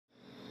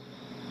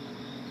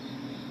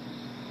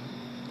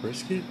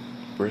brisket,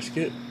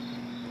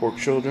 pork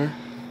shoulder,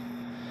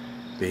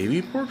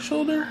 baby pork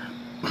shoulder?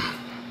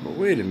 But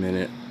wait a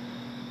minute.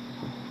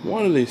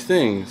 One of these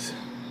things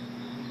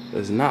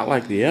is not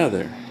like the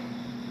other.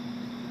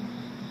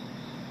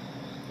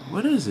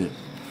 What is it?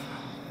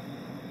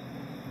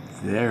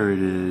 There it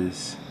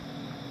is.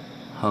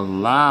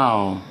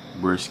 Halal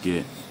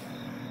brisket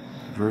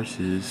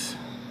versus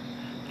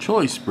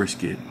choice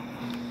brisket.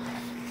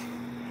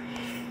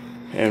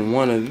 And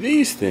one of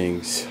these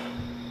things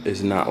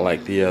is not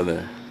like the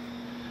other.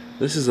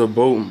 This is a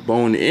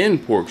bone-in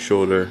pork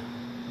shoulder,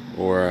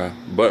 or a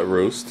butt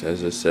roast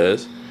as it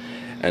says,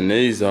 and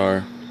these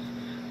are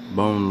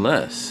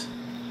boneless.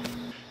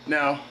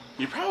 Now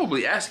you're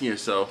probably asking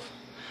yourself,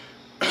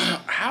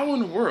 how in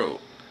the world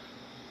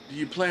do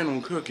you plan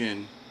on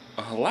cooking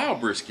a halal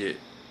brisket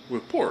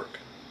with pork?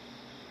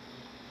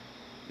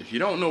 If you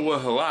don't know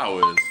what halal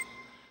is,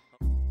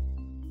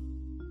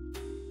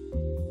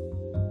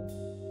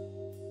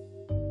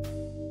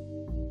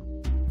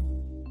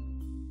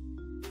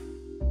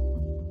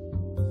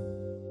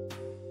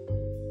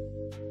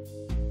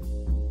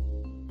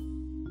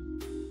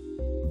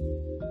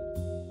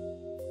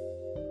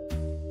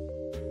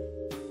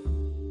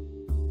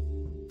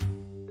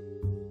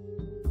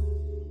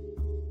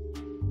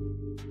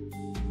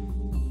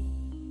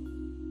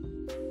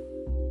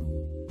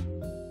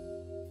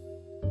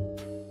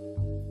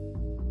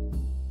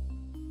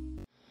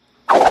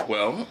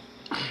 well,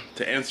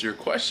 to answer your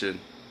question,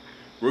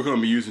 we're going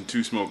to be using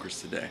two smokers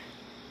today.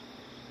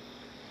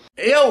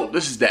 Hey, yo,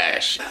 this is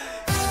Dash.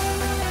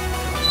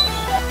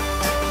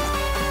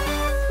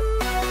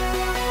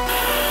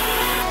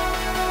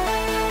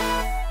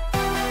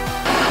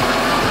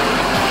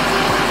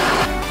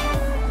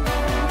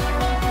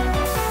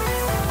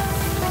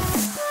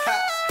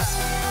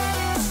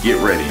 Get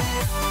ready.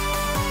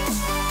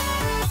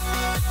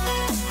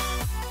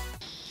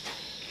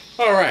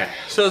 Alright,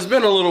 so it's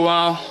been a little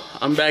while.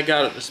 I'm back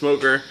out at the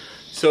smoker.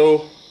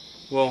 So,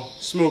 well,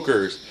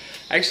 smokers.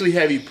 I actually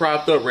have you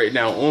propped up right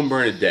now on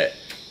Bernadette.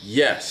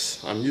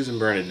 Yes, I'm using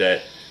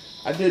Bernadette.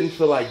 I didn't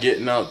feel like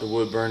getting out the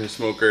wood burning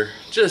smoker.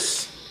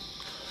 Just,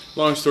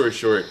 long story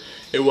short,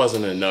 it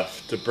wasn't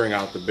enough to bring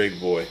out the big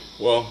boy.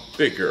 Well,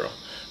 big girl.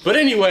 But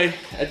anyway,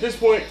 at this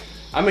point,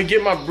 I'm gonna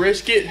get my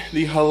brisket,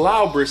 the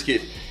halal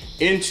brisket,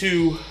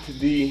 into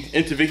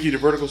Vicky, the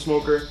vertical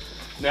smoker.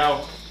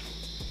 Now,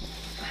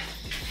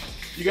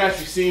 you guys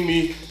have seen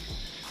me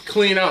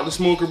clean out the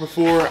smoker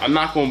before. I'm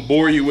not going to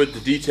bore you with the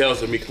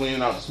details of me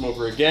cleaning out the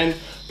smoker again,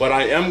 but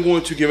I am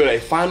going to give it a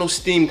final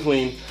steam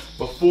clean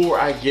before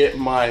I get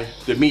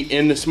the meat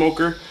in the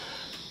smoker,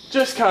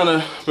 just kind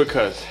of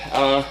because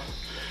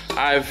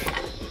I've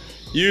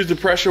used the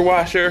pressure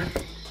washer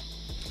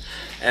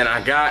and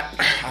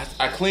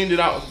I cleaned it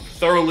out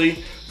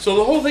thoroughly. So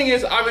the whole thing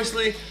is,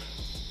 obviously,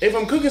 if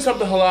I'm cooking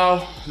something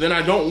halal, then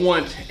I don't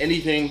want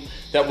anything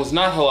that was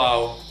not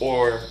halal,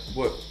 or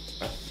what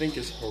I think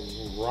is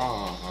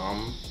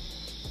haram,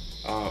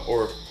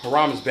 or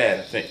haram is bad,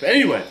 I think. But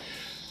anyway,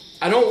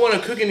 I don't want to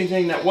cook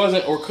anything that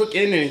wasn't, or cook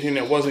in anything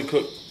that wasn't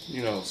cooked,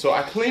 you know. So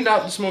I cleaned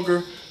out the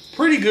smoker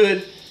pretty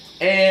good,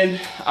 and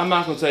I'm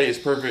not going to tell you it's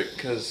perfect,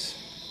 because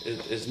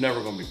it's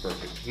never going to be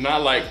perfect.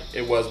 Not like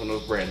it was when it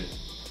was brand new.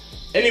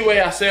 Anyway,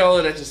 I say all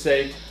of that to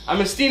say, I'm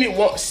going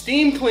to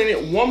steam clean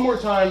it one more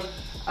time.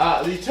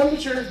 The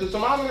temperature, the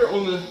thermometer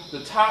on the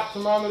top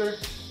thermometer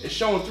is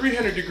showing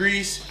 300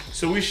 degrees,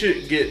 so we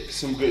should get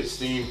some good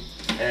steam,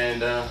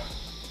 and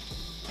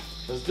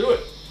let's do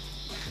it.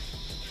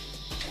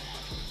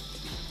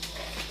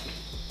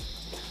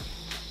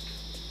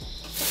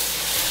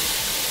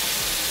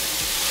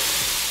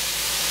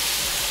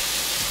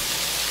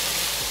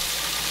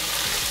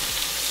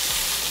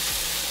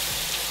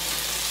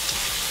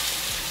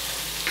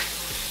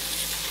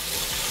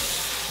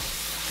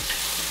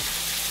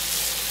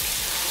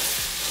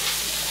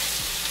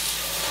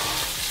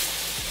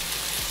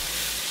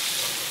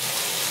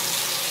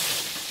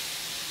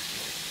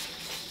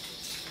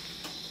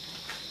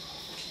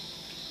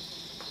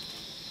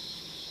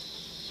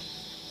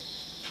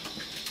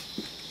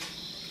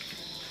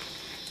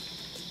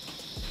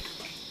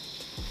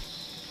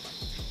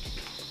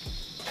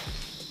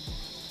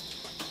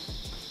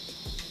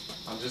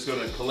 I'm just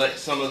going to collect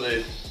some of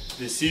the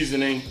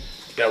seasoning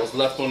that was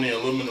left on the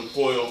aluminum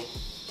foil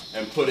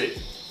and put it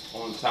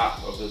on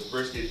top of this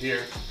brisket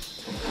here.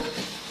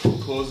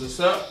 Close this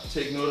up,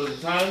 take note of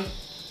the time.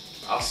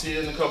 I'll see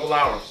you in a couple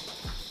hours.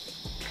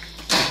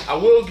 I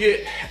will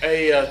get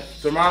a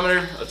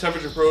thermometer, a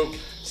temperature probe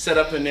set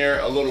up in there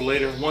a little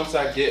later. Once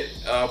I get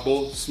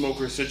both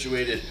smokers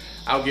situated,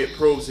 I'll get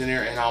probes in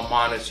there and I'll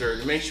monitor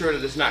to make sure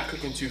that it's not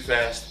cooking too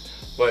fast.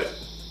 But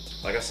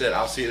like I said,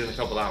 I'll see it in a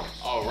couple hours.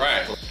 All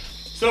right.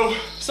 So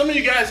some of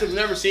you guys have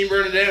never seen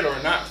Bernadette or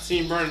not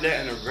seen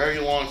Bernadette in a very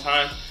long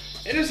time,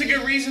 and there's a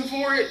good reason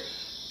for it.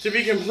 To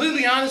be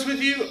completely honest with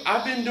you,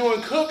 I've been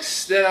doing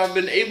cooks that I've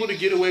been able to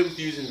get away with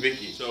using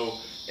Vicky. So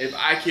if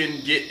I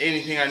can get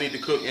anything I need to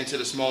cook into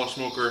the smaller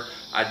smoker,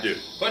 I do.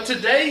 But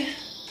today,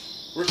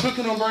 we're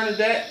cooking on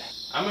Bernadette.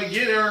 I'm gonna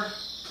get her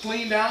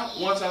cleaned out.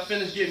 Once I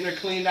finish getting her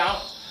cleaned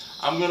out,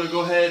 I'm gonna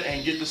go ahead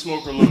and get the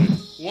smoker loaded.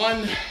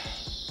 One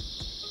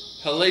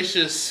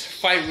hellacious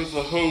fight with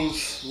the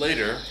hose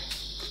later,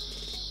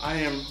 I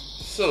am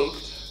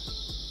soaked,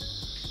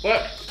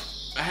 but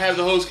I have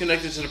the hose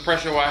connected to the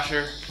pressure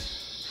washer,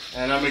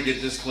 and I'm gonna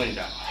get this cleaned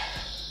out.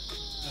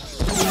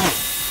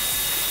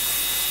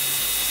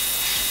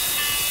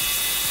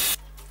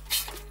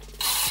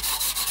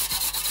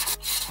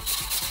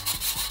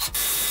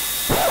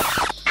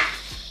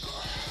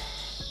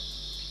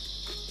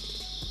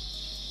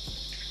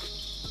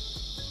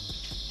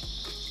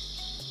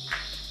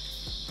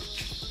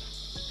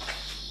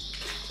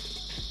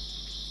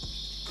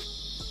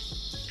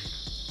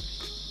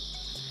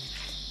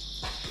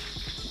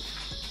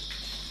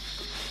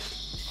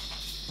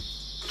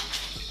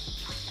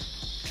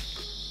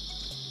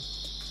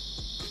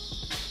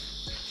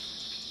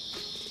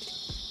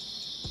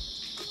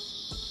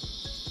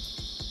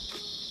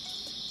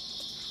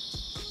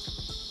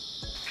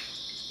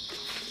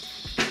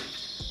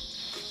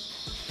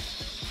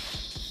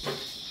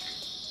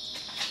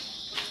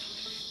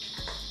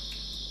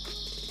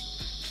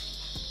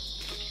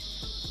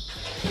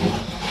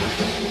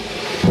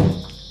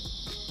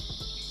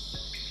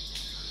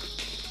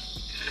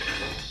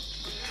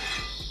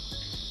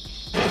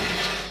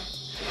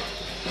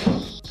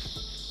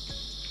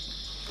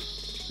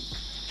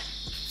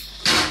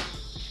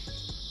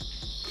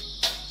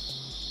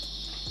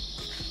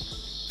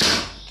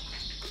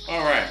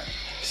 All right,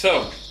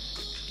 so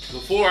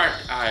before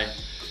I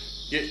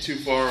get too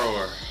far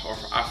or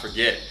I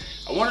forget,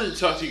 I wanted to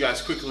talk to you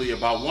guys quickly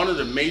about one of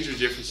the major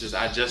differences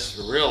I just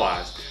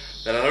realized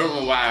that I don't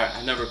know why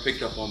I never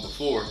picked up on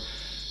before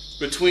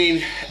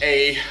between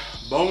a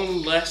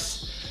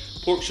boneless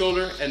pork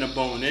shoulder and a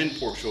bone-in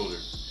pork shoulder.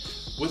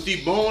 With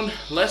the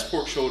boneless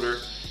pork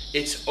shoulder,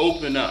 it's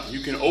open up. You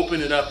can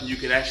open it up and you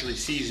can actually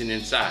season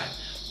inside,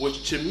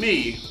 which to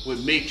me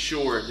would make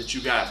sure that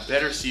you got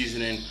better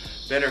seasoning,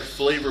 better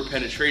flavor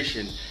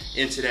penetration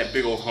into that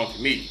big old hunk of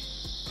meat.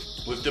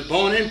 With the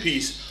bone-in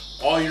piece,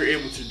 all you're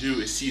able to do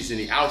is season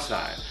the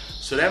outside.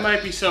 So that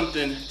might be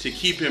something to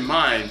keep in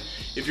mind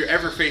if you're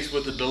ever faced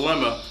with the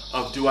dilemma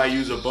of, do I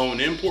use a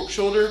bone-in pork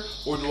shoulder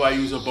or do I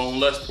use a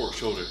boneless pork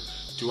shoulder?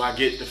 Do I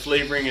get the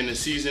flavoring and the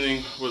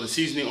seasoning, or the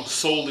seasoning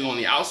solely on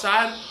the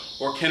outside,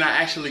 or can I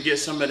actually get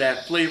some of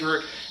that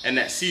flavor and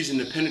that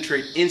seasoning to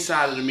penetrate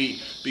inside of the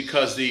meat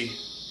because the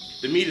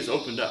meat is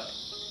opened up?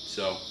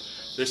 So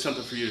there's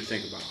something for you to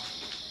think about.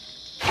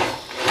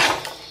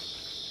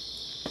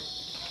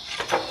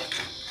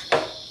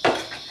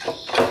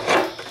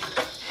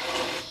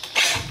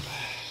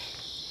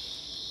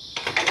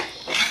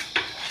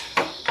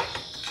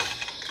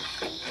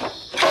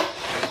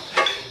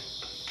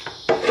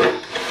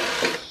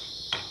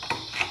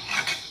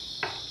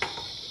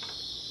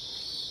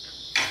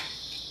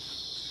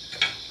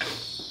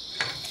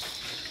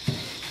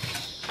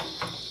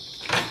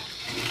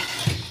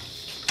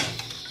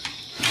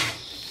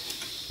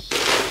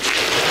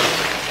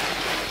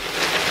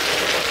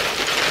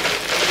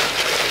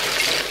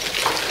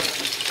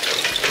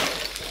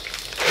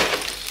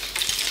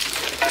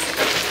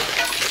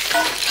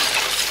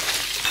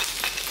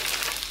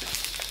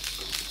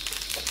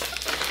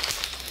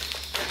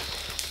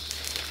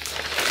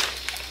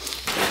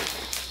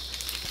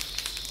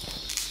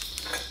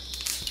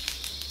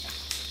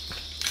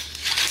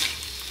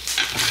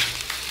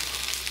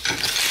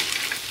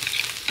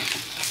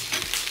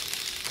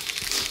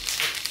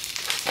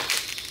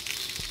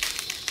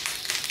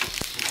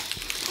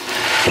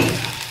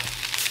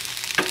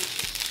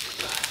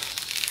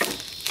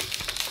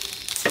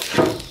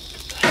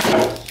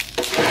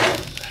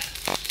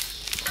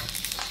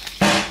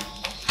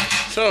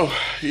 So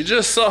you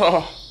just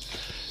saw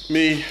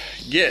me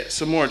get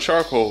some more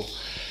charcoal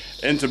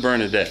into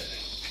Bernadette,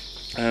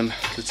 and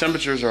the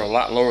temperatures are a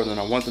lot lower than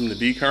I want them to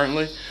be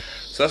currently.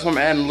 So that's why I'm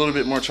adding a little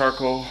bit more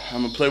charcoal.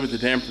 I'm gonna play with the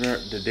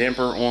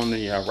damper on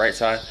the right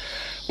side.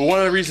 But one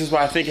of the reasons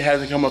why I think it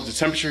hasn't come up to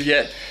temperature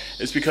yet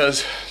is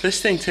because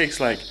this thing takes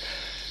I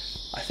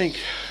think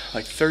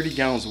 30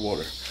 gallons of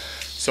water.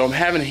 So I'm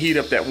having to heat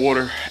up that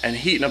water, and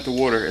heating up the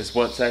water is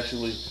what's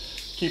actually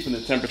keeping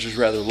the temperatures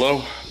rather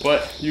low.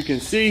 But you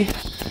can see,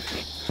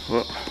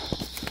 well,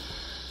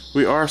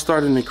 we are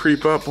starting to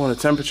creep up on the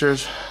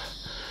temperatures.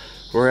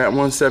 We're at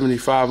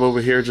 175 over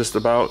here just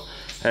about,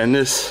 and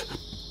this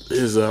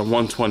is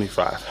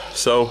 125.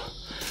 So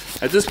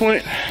at this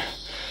point,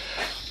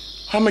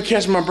 I'm gonna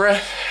catch my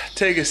breath,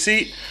 take a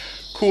seat,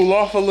 cool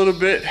off a little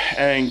bit,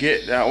 and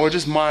get or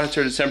just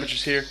monitor the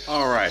temperatures here.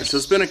 All right, so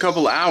it's been a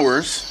couple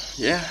hours,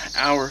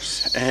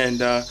 hours,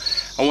 and I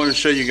want to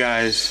show you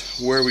guys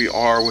where we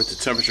are with the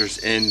temperatures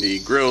in the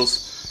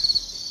grills.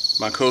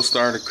 My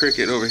co-star, the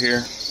Cricket, over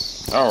here.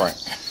 All right,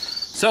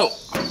 so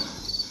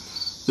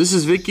this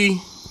is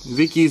Vicky.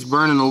 Vicky's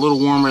burning a little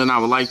warmer than I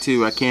would like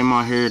to. I came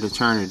out here to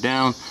turn her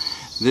down.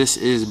 This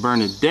is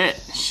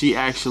Bernadette. She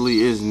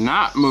actually is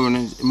not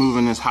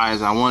moving as high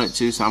as I want it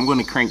to, so I'm going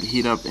to crank the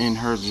heat up in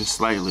her just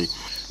slightly.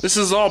 This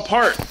is all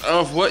part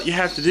of what you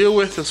have to deal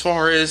with as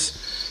far as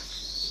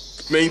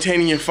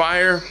maintaining your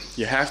fire,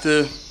 you have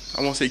to,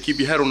 I won't say keep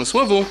your head on the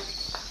swivel,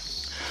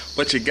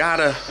 but you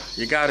gotta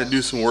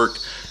do some work.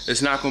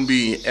 It's not gonna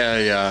be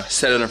a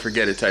set it and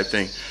forget it type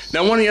thing.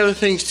 Now, one of the other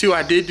things too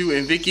I did do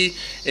in Vicky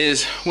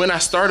is when I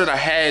started,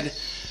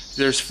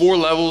 there's 4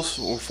 levels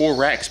or 4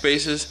 rack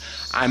spaces.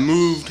 I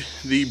moved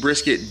the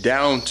brisket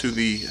down to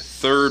the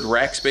 3rd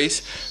rack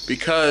space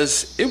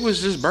because it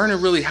was just burning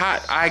really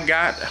hot. I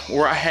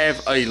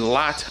have a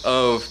lot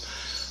of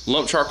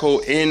lump charcoal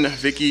in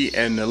Vicky,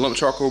 and the lump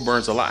charcoal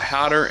burns a lot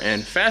hotter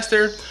and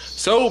faster.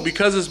 So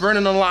because it's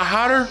burning a lot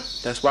hotter,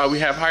 that's why we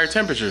have higher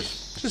temperatures.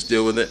 Just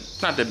deal with it.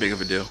 Not that big of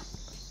a deal.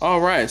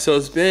 All right, so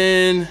it's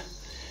been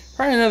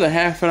probably another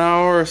half an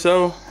hour or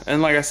so,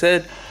 and like I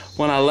said,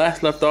 when I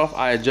last left off,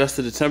 I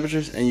adjusted the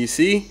temperatures, and you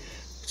see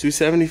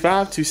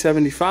 275,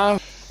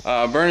 275.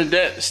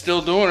 Bernadette is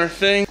still doing her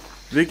thing.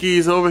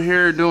 Vicky's over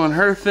here doing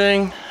her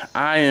thing.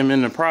 I am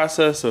in the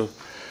process of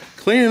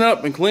cleaning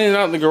up and cleaning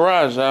out the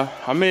garage.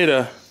 I made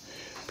a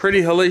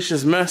pretty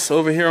hellacious mess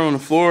over here on the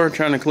floor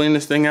trying to clean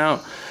this thing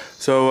out.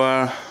 So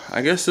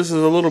I guess this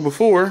is a little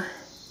before.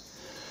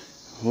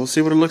 We'll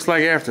see what it looks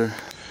like after.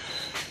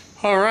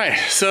 All right,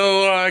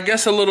 so I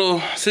guess a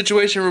little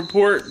situation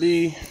report.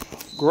 The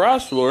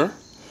garage floor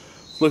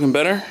is looking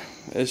better.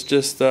 It's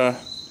just gonna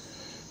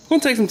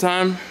take some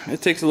time.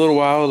 It takes a little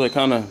while to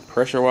kind of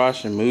pressure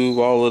wash and move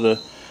all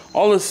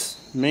this.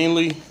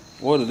 Mainly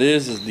what it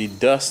is the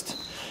dust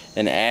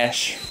and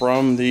ash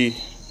from the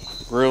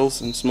grills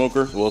and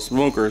smokers. Well,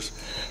 smokers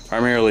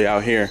primarily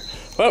out here.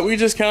 But we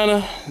just kind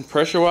of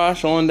pressure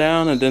wash on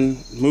down and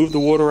then move the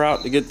water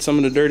out to get some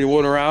of the dirty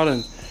water out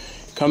and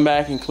come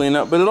back and clean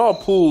up. But it all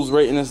pools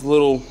right in this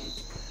little,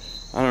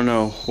 I don't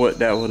know what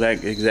that would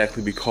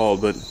exactly be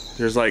called, but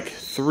there's like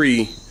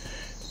 3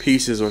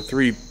 pieces or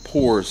 3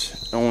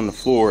 pores on the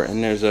floor,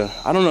 and there's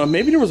I don't know,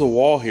 maybe there was a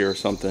wall here or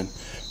something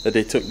that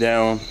they took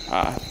down.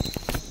 I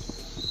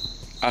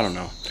don't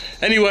know.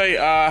 Anyway,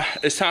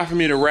 it's time for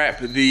me to wrap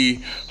the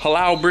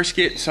halal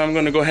brisket, so I'm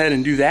gonna go ahead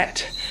and do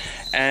that,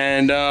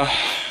 and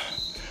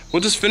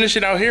we'll just finish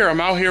it out here. I'm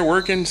out here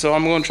working, so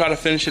I'm gonna try to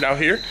finish it out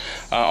here.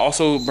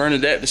 Also,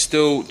 Bernadette is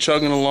still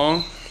chugging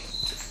along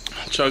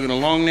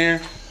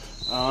there.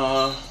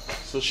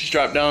 So she's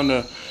dropped down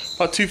to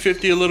about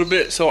 250 a little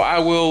bit, so I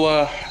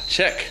will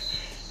check,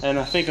 and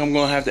I think I'm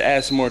gonna have to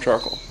add some more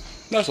charcoal.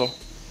 That's all.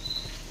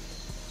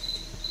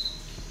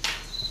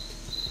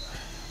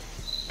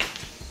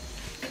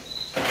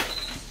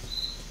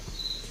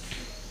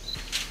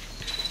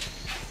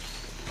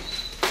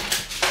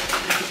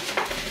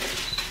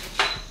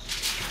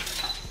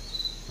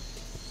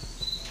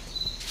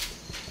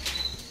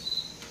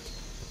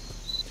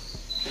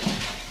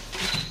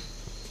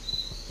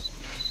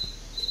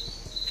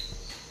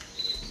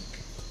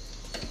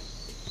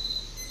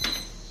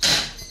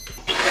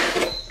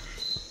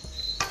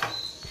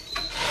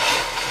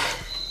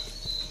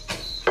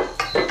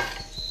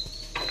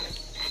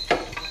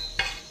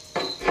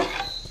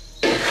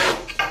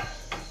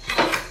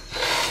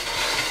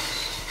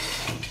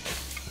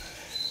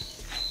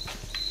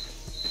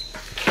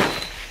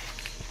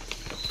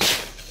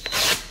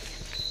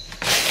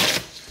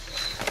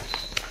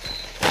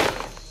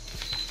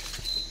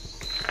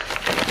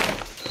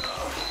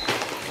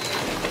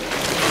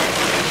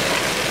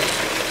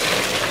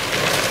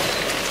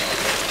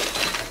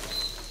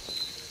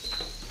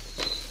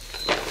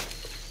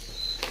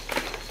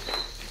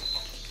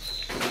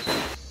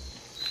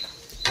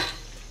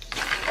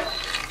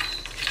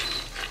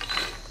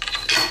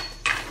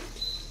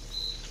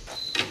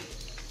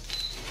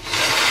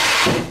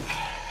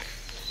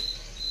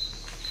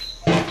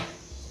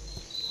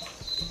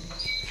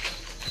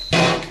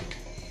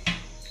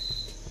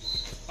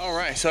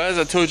 So as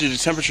I told you, the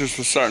temperatures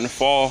were starting to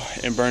fall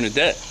in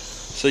Bernadette.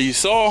 So you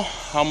saw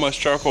how much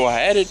charcoal I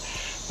added.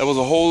 That was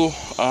a whole,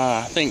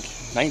 I think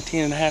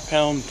 19.5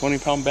 pound, 20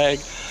 pound bag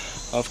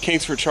of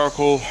Kingsford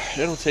charcoal.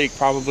 It'll take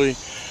probably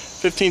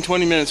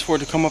 15-20 minutes for it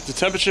to come up to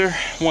temperature.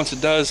 Once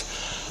it does,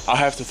 I'll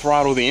have to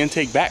throttle the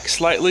intake back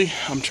slightly.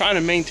 I'm trying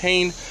to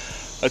maintain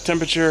a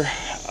temperature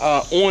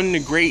on the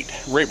grate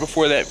right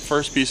before that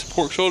first piece of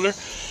pork shoulder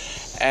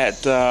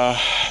at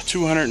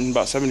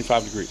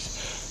 275 degrees.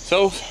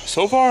 So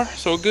far,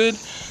 so good.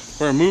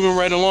 We're moving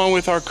right along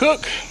with our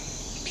cook.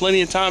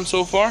 Plenty of time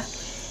so far.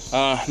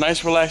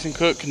 Nice relaxing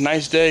cook,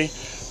 nice day.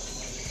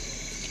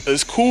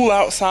 It's cool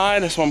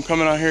outside, that's why I'm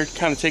coming out here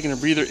kind of taking a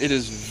breather. It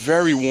is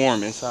very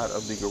warm inside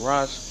of the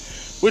garage,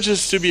 which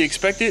is to be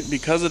expected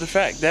because of the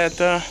fact that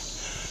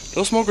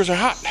those smokers are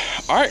hot.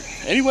 All right,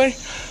 anyway,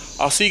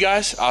 I'll see you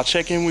guys. I'll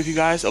check in with you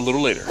guys a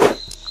little later.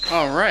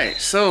 All right,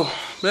 so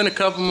been a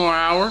couple more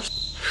hours.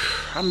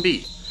 I'm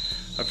beat.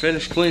 I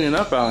finished cleaning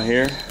up out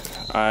here.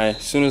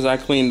 As soon as I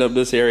cleaned up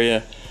this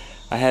area,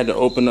 I had to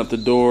open up the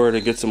door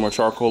to get some more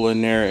charcoal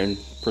in there and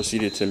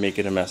proceeded to make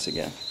it a mess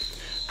again.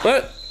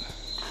 But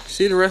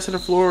see, the rest of the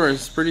floor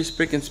is pretty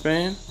spick and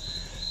span.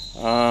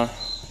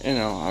 You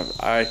know,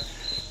 I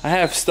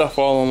have stuff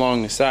all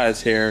along the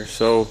sides here,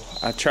 so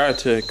I try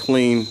to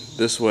clean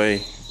this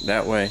way,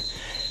 that way,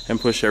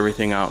 and push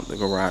everything out the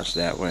garage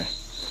that way.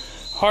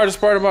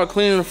 hardest part about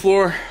cleaning the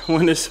floor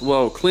when it's,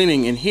 well,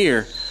 cleaning in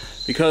here,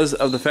 because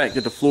of the fact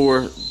that the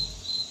floor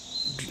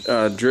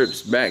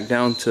drips back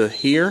down to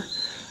here,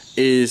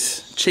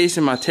 is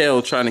chasing my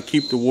tail, trying to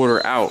keep the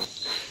water out,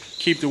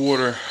 keep the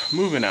water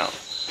moving out.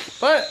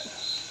 But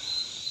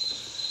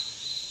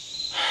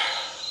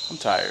I'm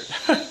tired.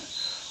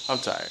 I'm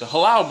tired. The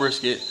halal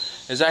brisket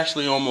is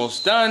actually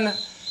almost done,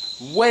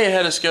 way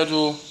ahead of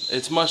schedule.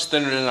 It's much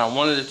thinner than I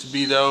wanted it to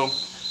be though.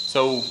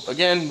 So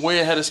again, way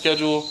ahead of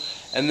schedule.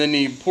 And then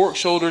the pork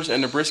shoulders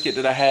and the brisket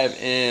that I have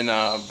in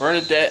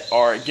Bernadette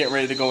are getting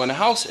ready to go in the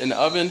house, in the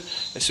oven,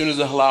 as soon as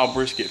the halal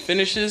brisket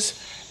finishes.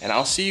 And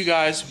I'll see you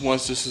guys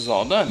once this is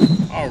all done.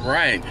 All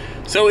right,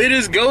 so it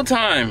is go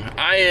time.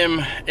 I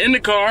am in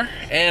the car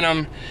and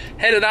I'm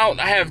headed out.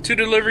 I have 2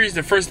 deliveries.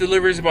 The first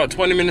delivery is about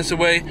 20 minutes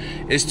away.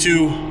 It's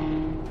to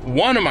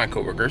one of my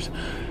coworkers.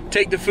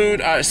 Take the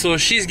food, so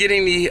she's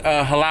getting the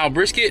halal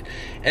brisket,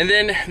 and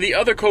then the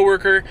other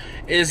coworker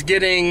is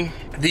getting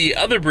the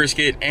other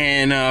brisket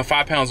and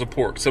 5 pounds of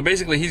pork. So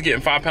basically he's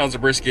getting 5 pounds of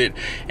brisket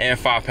and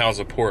 5 pounds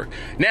of pork.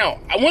 Now,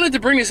 I wanted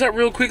to bring this up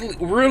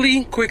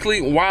really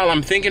quickly while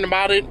I'm thinking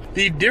about it.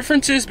 The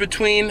differences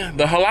between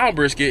the halal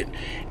brisket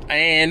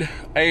and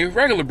a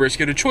regular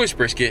brisket, a choice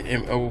brisket,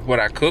 and what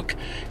I cook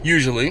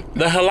usually.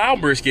 The halal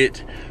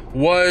brisket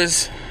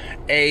was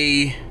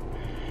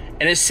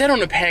and it said on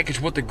the package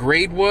what the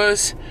grade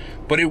was,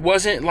 but it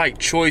wasn't like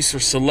choice or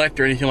select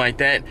or anything like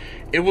that.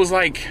 It was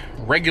like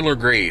regular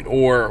grade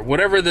or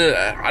whatever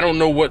I don't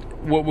know what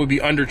would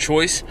be under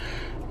choice.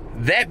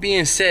 That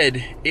being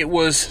said, it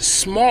was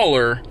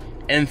smaller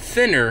and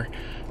thinner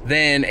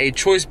than a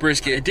choice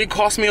brisket. It did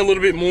cost me a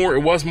little bit more. It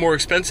was more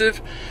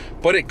expensive,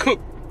 but it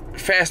cooked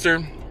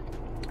faster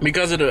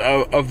because of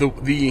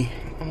the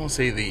I won't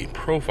say the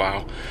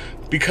profile.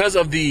 Because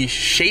of the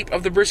shape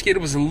of the brisket,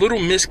 it was a little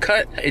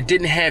miscut. It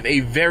didn't have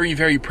a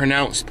very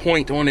pronounced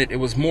point on it.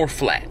 It was more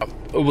flat.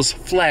 It was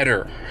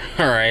flatter,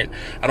 all right?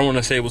 I don't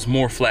wanna say it was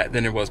more flat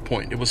than it was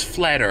point. It was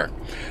flatter.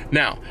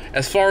 Now,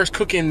 as far as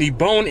cooking the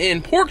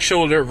bone-in pork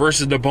shoulder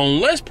versus the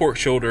boneless pork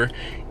shoulder,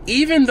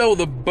 even though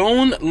the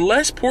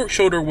boneless pork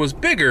shoulder was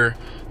bigger,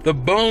 the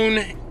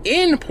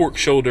bone-in pork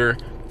shoulder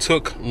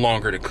took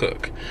longer to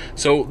cook.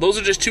 So those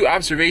are just 2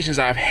 observations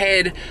I've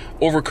had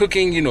over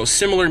cooking, you know,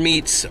 similar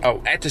meats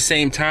at the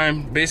same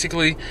time,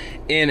 basically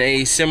in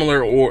a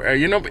similar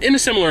in a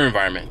similar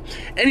environment.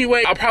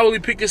 Anyway, I'll probably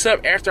pick this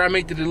up after I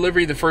make the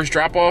delivery, the first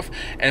drop off,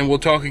 and we'll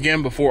talk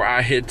again before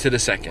I head to the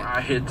second.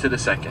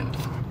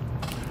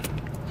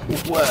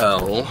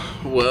 Well.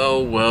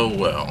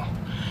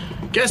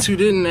 Guess who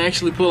didn't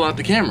actually pull out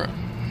the camera?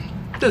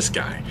 This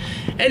guy.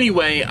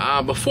 Anyway,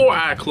 before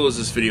I close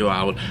this video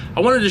out,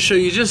 I wanted to show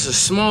you just a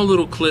small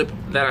little clip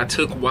that I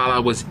took while I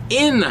was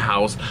in the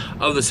house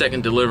of the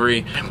second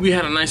delivery. We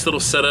had a nice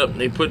little setup.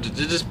 They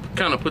just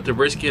kind of put the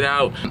brisket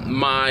out.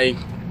 My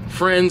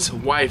friend's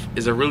wife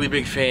is a really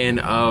big fan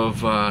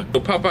of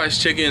Popeye's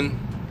chicken.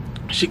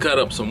 She cut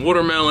up some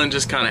watermelon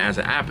just kind of as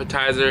an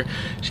appetizer.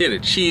 She had a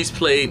cheese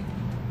plate.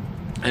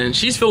 And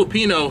she's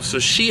Filipino, so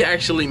she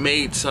actually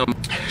made some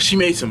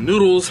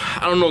noodles.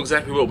 I don't know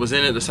exactly what was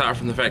in it, aside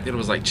from the fact that it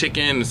was like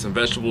chicken and some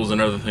vegetables and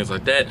other things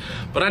like that.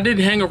 But I did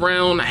hang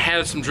around, I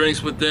had some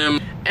drinks with them.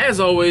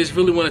 As always,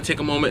 really want to take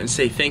a moment and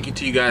say thank you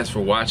to you guys for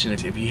watching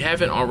it. If you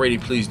haven't already,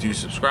 please do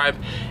subscribe.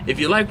 If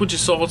you like what you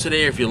saw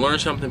today, or if you learned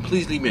something,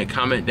 please leave me a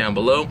comment down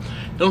below.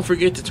 Don't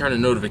forget to turn the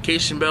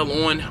notification bell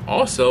on.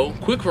 Also,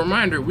 quick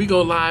reminder, we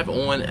go live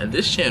on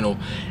this channel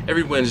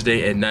every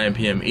Wednesday at 9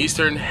 p.m.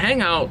 Eastern.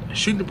 Hang out,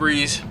 shoot the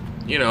breeze,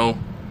 you know,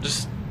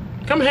 just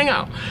come hang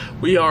out.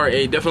 We are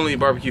definitely a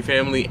barbecue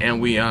family,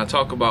 and we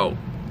talk about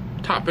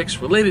topics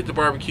related to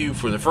barbecue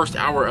for the first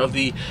hour of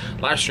the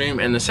live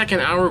stream, and the second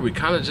hour we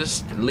kind of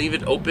just leave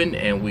it open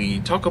and we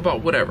talk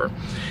about whatever.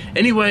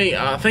 Anyway,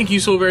 thank you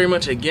so very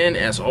much again,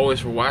 as always,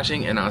 for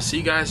watching, and I'll see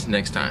you guys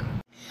next time.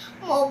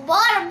 More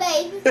butter,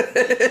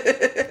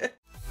 baby.